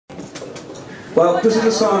Well, this is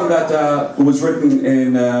a song that was written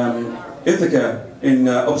in Ithaca in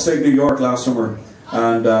upstate New York last summer,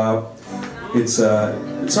 and it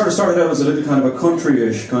sort of started out as a little kind of a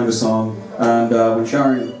country-ish kind of song, and when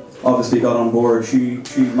Sharon obviously got on board, she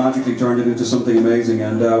magically turned it into something amazing,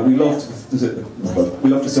 and we love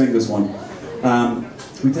to sing this one.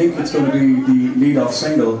 We think it's going to be the lead-off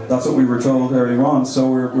single. That's what we were told earlier on, so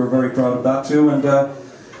we're very proud of that too. And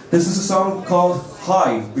this is a song called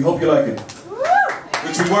Hi. We hope you like it.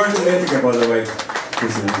 Which we weren't in Ithaca, by the way.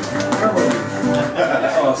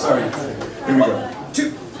 Oh, sorry. Here we go. 1, 2,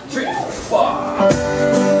 3, 4.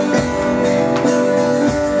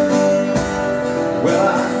 Well,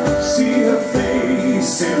 I see her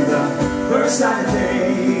face in the first light of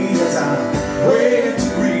day as I wait to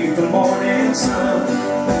breathe the morning sun.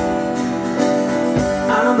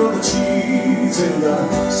 I know that she's in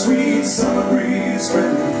the sweet summer breeze,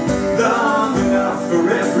 spreading love enough for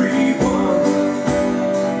everyone.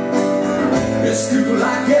 It's cool,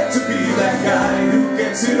 I get to be that guy who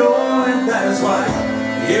gets it all, and that is why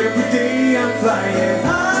every day I'm flying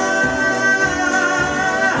high.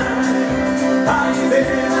 Higher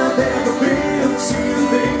than I've ever been, seeing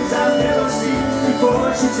things I've never seen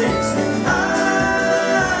before she takes me high.